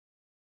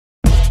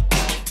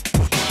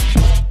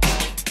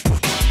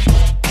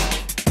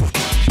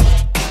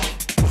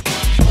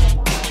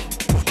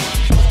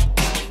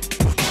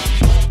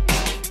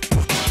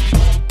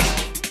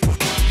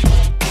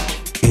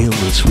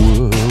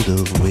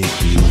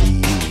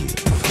believe.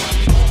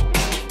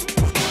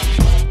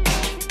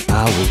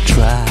 I will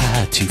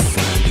try to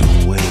find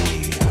a way.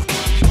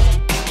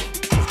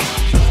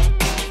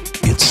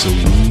 It's so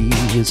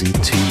easy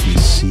to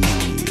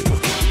deceive.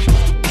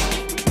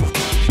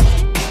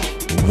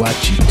 What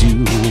you do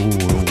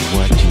and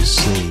what you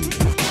say.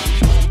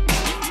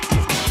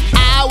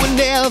 I would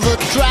never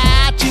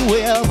try to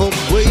ever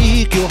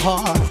break your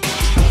heart,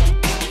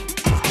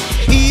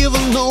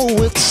 even though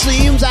it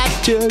seems I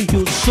tear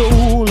your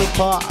soul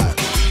apart.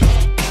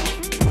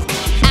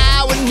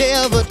 I would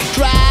never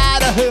try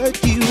to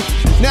hurt you,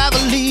 never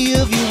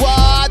leave you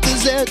or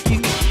desert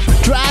you.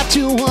 Try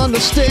to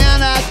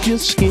understand, I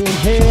just can't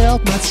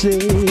help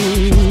myself.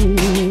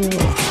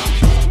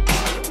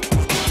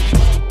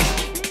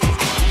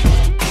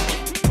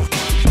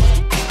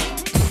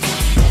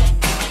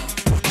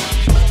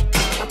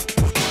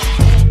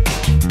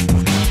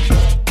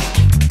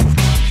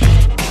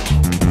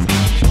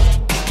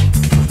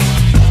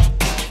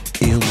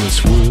 In this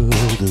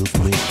world of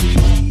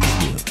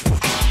make-believe,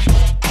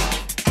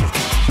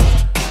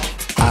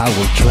 I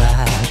will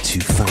try to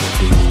find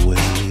a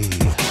way.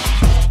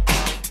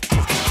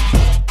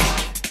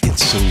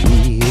 It's so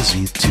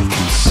easy to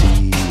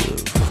deceive.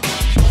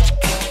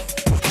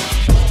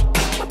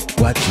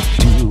 What you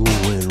do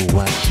and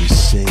what you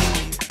say.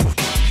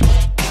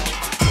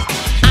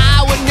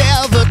 I would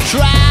never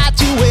try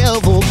to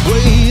ever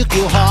break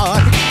your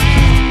heart,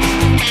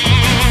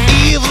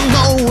 even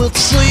though it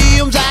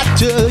seems I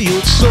tear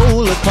your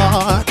soul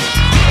apart.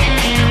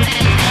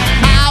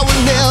 I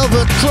would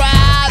never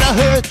try to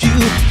hurt you,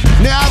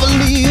 never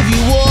leave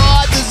you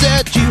or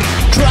desert you.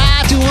 Try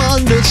to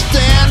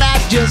understand, I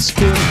just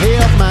can't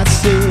help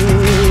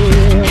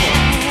myself.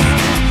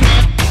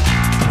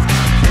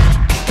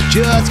 I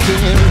just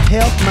can't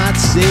help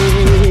myself.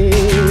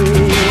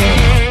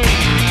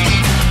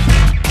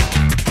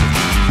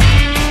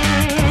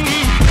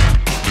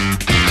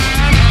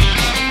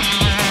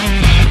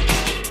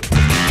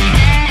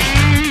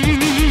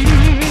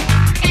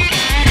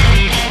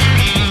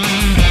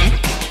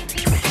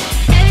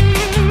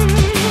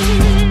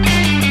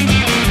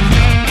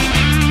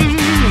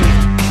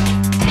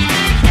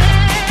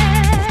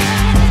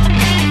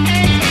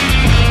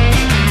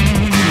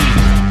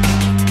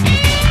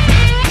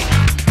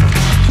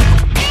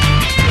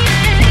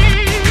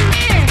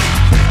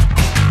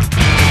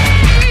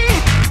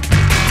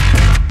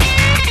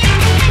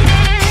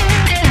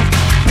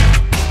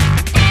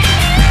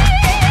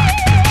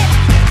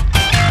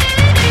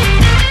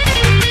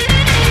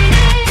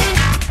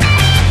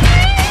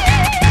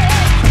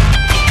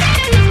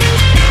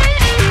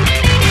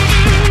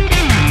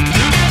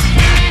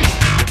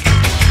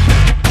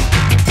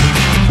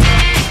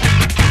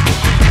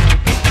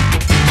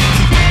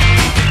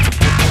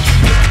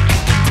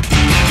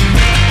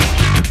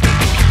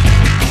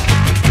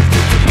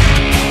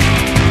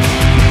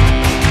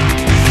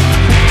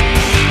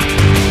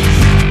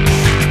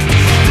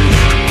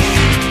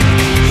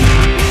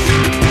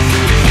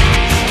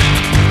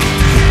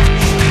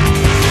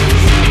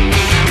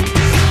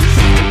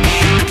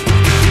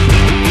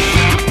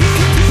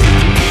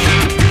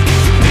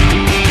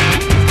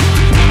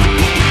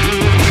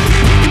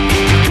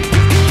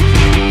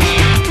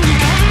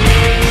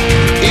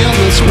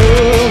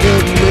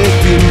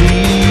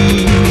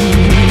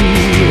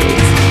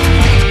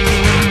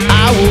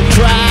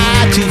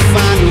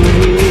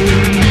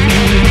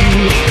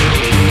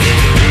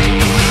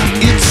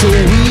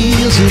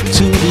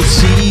 To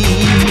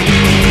deceive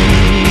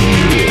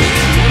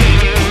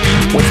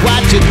with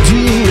what you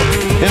do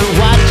and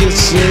what you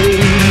say.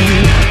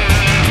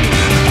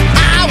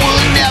 I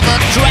will never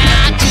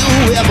try to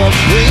ever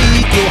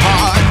break your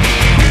heart,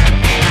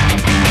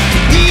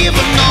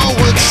 even though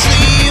it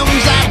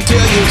seems I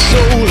tear your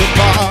soul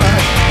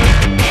apart.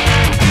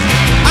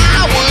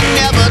 I will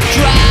never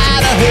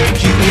try to hurt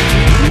you,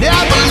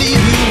 never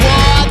leave you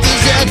or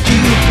desert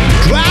you.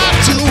 Try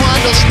to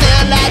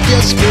understand, I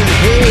just can't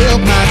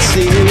help myself.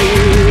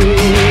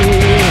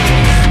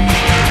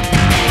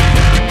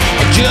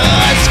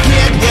 Just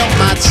can't help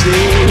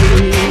myself.